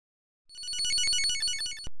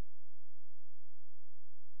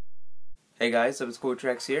Hey guys, it's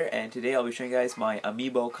Kooltrex here, and today I'll be showing you guys my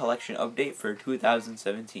Amiibo Collection update for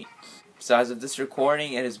 2017. So as of this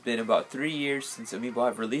recording, it has been about 3 years since Amiibo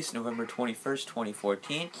have released, November 21st,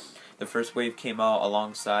 2014. The first wave came out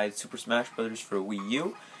alongside Super Smash Bros. For Wii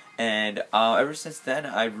U, and ever since then,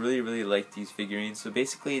 I really like these figurines. So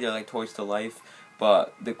basically, they're like toys to life,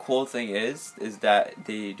 but the cool thing is that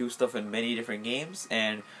they do stuff in many different games,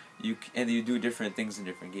 and you do different things in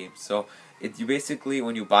different games. So you basically,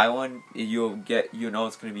 when you buy one, you'll get,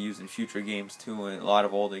 it's going to be used in future games too, and a lot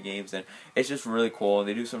of older games, and it's just really cool.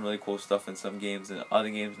 They do some really cool stuff in some games, and other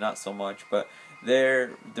games not so much. But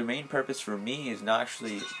their main purpose for me is not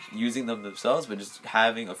actually using them themselves, but just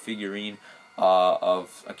having a figurine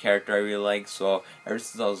of a character I really like. So ever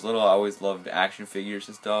since I was little, I always loved action figures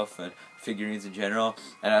and stuff, and figurines in general.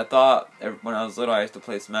 And I thought when I was little, I used to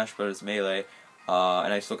play Smash Bros. Melee.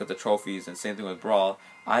 And I just look at the trophies, and same thing with Brawl.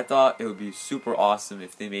 I thought it would be super awesome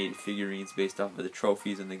if they made figurines based off of the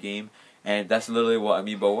trophies in the game, and that's literally what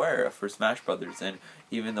Amiibo were for Smash Brothers. And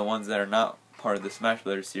even the ones that are not part of the Smash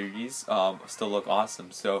Brothers series still look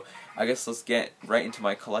awesome. So I guess let's get right into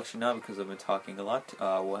my collection now, because I've been talking a lot.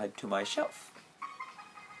 We'll head to my shelf.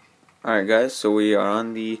 Alright guys, so we are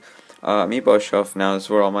on the Amiibo shelf now. This is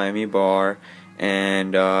where all my Amiibo are,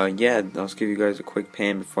 and yeah, I'll just give you guys a quick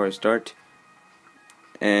pan before I start.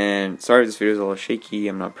 And sorry if this video is a little shaky,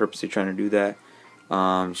 I'm not purposely trying to do that.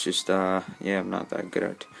 It's just, yeah, I'm not that good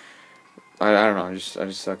at, I don't know, I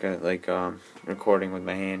just suck at, like, recording with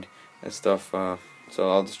my hand and stuff, so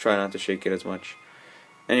I'll just try not to shake it as much.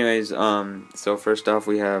 Anyways, so first off,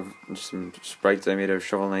 we have some sprites I made of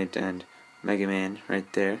Shovel Knight and Mega Man right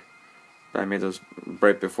there. I made those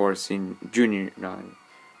right before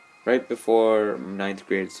right before 9th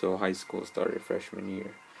grade, so high school started, freshman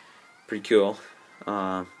year. Pretty cool.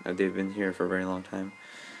 They've been here for a very long time.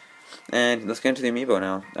 And let's get into the Amiibo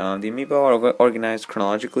now. The Amiibo are organized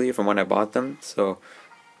chronologically from when I bought them. So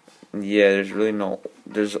yeah,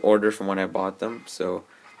 there's order from when I bought them. So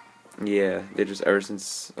yeah, they just ever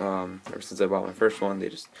since I bought my first one, they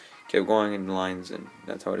just kept going in lines, and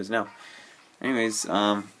that's how it is now. Anyways,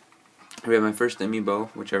 we have my first Amiibo,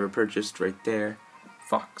 which I ever purchased right there,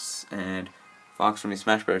 Fox from the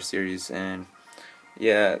Smash Bros. Series. And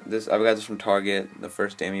yeah, I got this from Target. The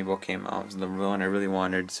first Amiibo came out. It was the one I really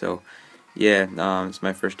wanted. So yeah, it's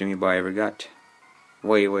my first Amiibo I ever got.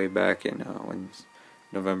 Way back in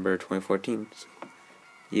November 2014. So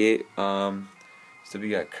yeah, so we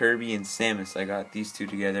got Kirby and Samus. I got these two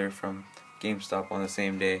together from GameStop on the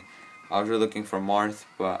same day. I was really looking for Marth,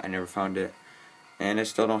 but I never found it, and I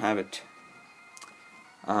still don't have it.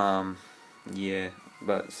 Yeah,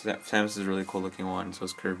 but Samus is a really cool looking one. So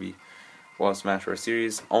is Kirby. Well, Smash Bros.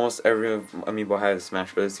 Series. Almost every Amiibo has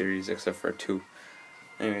Smash Bros. Series except for 2.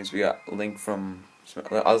 Anyways, we got Link from.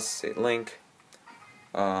 I'll just say Link.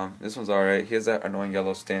 This one's alright. He has that annoying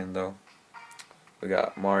yellow stand though. We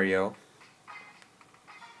got Mario.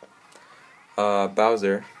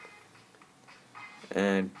 Bowser.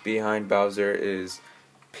 And behind Bowser is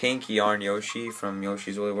Pink Yarn Yoshi from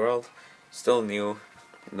Yoshi's Woolly World. Still new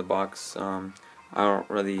in the box. I'm not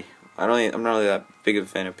really that big of a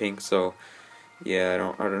fan of pink, so yeah, I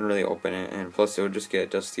don't really open it, and plus it would just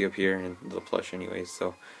get dusty up here and the plush anyways,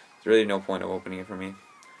 so there's really no point of opening it for me.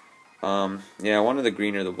 Yeah, I wanted the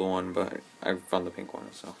green or the blue one, but I found the pink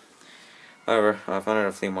one, so however, I found it at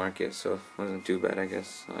a flea market, so it wasn't too bad, I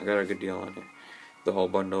guess. I got a good deal on it, the whole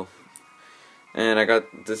bundle. And I got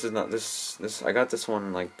I got this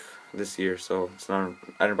one like this year, so it's not,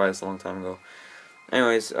 I didn't buy this a long time ago.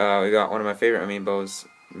 Anyways, we got one of my favorite Amiibos,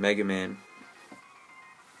 Mega Man.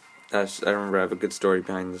 I remember I have a good story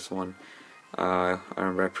behind this one. I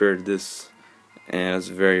remember I pre-ordered this, and I was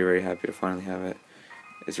very happy to finally have it.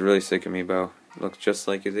 It's a really sick Amiibo. It looks just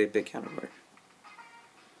like his 8-bit counterpart.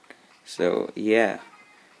 So yeah,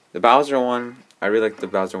 the Bowser one, I really like the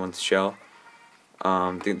Bowser one's shell.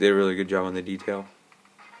 I think they did a really good job on the detail.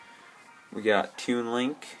 We got Toon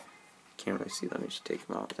Link. Can't really see. Let me just take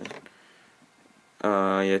him out then.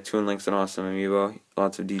 Yeah, Toon Link's an awesome Amiibo.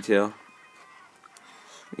 Lots of detail.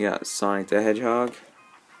 We got Sonic the Hedgehog.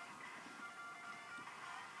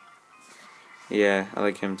 Yeah, I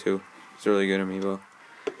like him too. He's a really good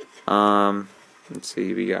Amiibo. Let's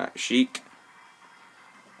see, we got Sheik.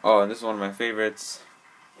 Oh, and this is one of my favorites.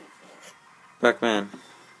 Pac-Man.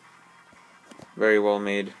 Very well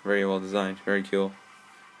made, very well designed, very cool.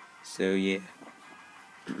 So yeah.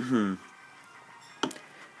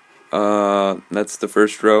 That's the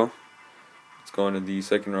first row. Let's go into the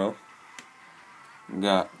second row. We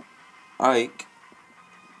got Ike,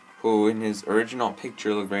 who in his original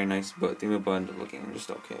picture looked very nice, but the Amiibo ended up looking just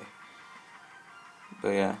okay. But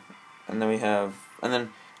yeah, And then we have, and then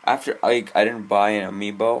after Ike, I didn't buy an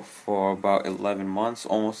Amiibo for about 11 months,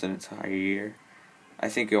 almost an entire year. I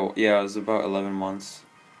think yeah, it was about 11 months.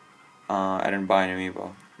 I didn't buy an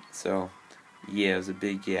Amiibo, so yeah, it was a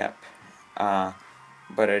big gap.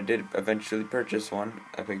 But I did eventually purchase one.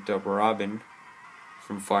 I picked up Robin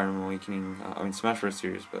from Fire Emblem Awakening. Smash Bros.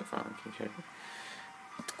 Series, but Fire Emblem character.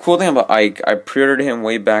 The cool thing about Ike, I pre-ordered him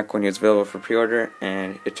way back when he was available for pre-order,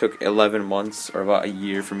 and it took 11 months or about a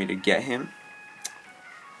year for me to get him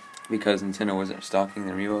because Nintendo wasn't stocking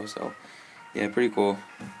the Amiibo. So yeah, pretty cool,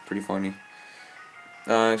 pretty funny.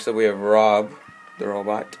 Next up we have Rob, the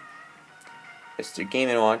robot. It's the Game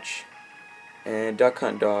 & Watch, and Duck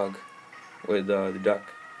Hunt Dog with the duck.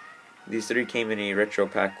 These three came in a retro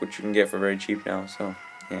pack, which you can get for very cheap now. So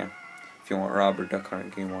yeah, if you want Rob or Duck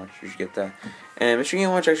Hunt Game Watch, you should get that. And Mr. Game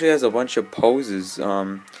Watch actually has a bunch of poses.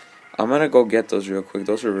 I'm gonna go get those real quick.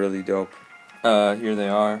 Those are really dope. Here they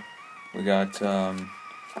are. We got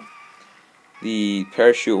the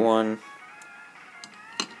parachute one.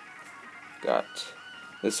 Got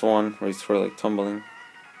this one where he's sort of like tumbling.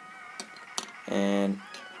 And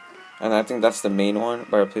I think that's the main one,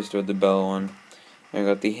 but I replaced it with the bell one. And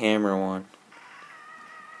I got the hammer one.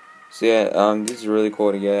 So yeah, this is really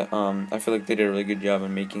cool to get. I feel like they did a really good job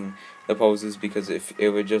in making the poses, because if it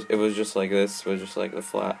was just like this, it was just like the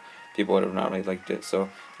flat, people would have not really liked it. So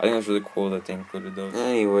I think it's really cool that they included those.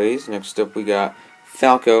 Anyways, next up we got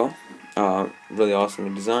Falco. Really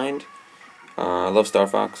awesomely designed. I love Star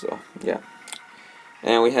Fox, so yeah.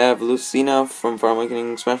 And we have Lucina from Fire Emblem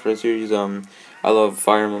Awakening Smash Bros. Series. I love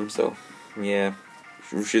Fire Emblem, so yeah.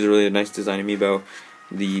 She's a really nice design amiibo.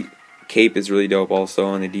 The cape is really dope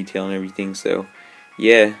also, and the detail and everything, so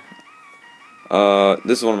yeah.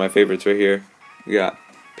 This is one of my favorites right here. We got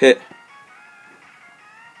Pit.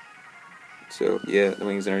 So yeah, the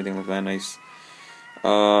wings and everything look that nice.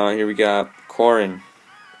 Here we got Corrin,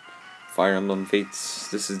 Fire Emblem Fates.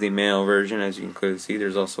 This is the male version, as you can clearly see.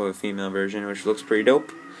 There's also a female version, which looks pretty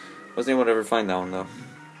dope. Wasn't able to ever find that one though.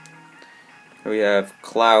 Here we have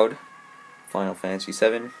Cloud, Final Fantasy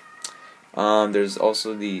VII. There's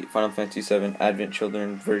also the Final Fantasy VII Advent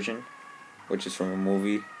Children version, which is from a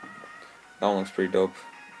movie. That one looks pretty dope.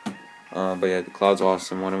 But yeah, the Cloud's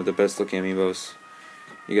awesome. One of the best looking amiibos.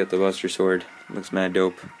 You got the Buster Sword. Looks mad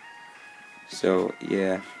dope. So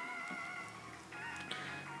yeah.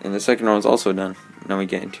 And the second one's also done. Now we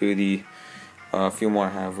get into the few more I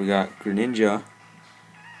have. We got Greninja.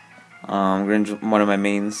 Greninja, one of my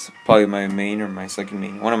mains. Probably my main or my second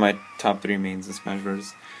main. One of my top 3 mains in Smash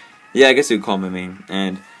Bros. Yeah, I guess you would call him a main.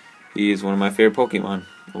 And he is one of my favorite Pokemon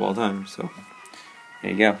of all time. So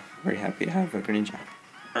there you go. Very happy to have a Greninja.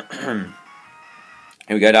 And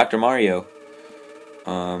we got Dr. Mario.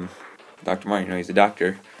 Dr. Mario, you know, he's a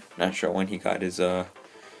doctor. Not sure when he got his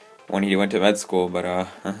when he went to med school, but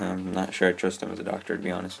I'm not sure I trust him as a doctor, to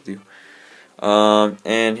be honest with you.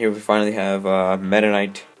 And here we finally have Meta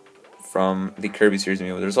Knight from the Kirby series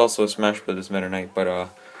amiibo. There's also a Smash Bros. Meta Knight, but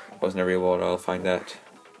was never able to find that.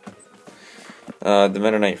 The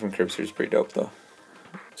Meta Knight from Kirby series is pretty dope though.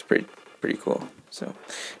 It's pretty cool. So,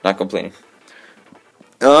 not complaining.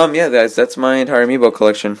 Yeah, guys, that's my entire amiibo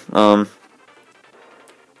collection.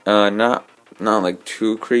 Not like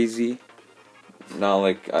too crazy. Not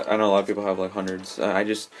like, I know a lot of people have like hundreds. I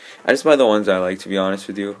just buy the ones I like, to be honest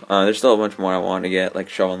with you. There's still a bunch more I want to get, like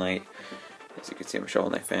Shovel Knight. As you can see, I'm a Shovel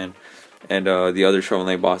Knight fan. And the other Shovel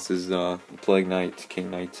Knight bosses, Plague Knight,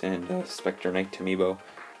 King Knight, and Spectre Knight amiibo.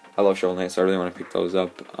 I love Shovel Knight, so I really want to pick those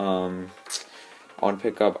up. I want to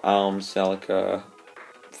pick up Alm, Celica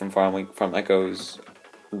from Echoes,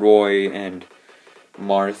 Roy, and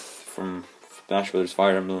Marth from Smash Bros.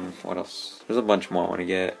 Fire Emblem. What else? There's a bunch more I want to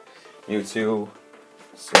get. Mewtwo.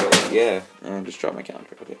 So yeah, and just drop my calendar.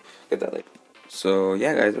 Okay, get that later. So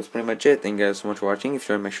yeah, guys, that's pretty much it. Thank you guys so much for watching. If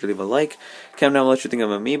you enjoyed, make sure to leave a like. Comment down below what you think of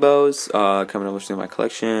amiibos. Comment down below what you think of my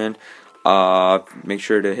collection. Make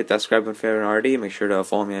sure to hit that subscribe button if you haven't already. Make sure to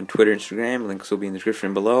follow me on Twitter, Instagram. Links will be in the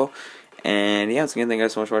description below. And yeah, once again, thank you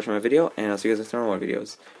guys so much for watching my video, and I'll see you guys next time on more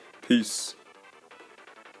videos. Peace.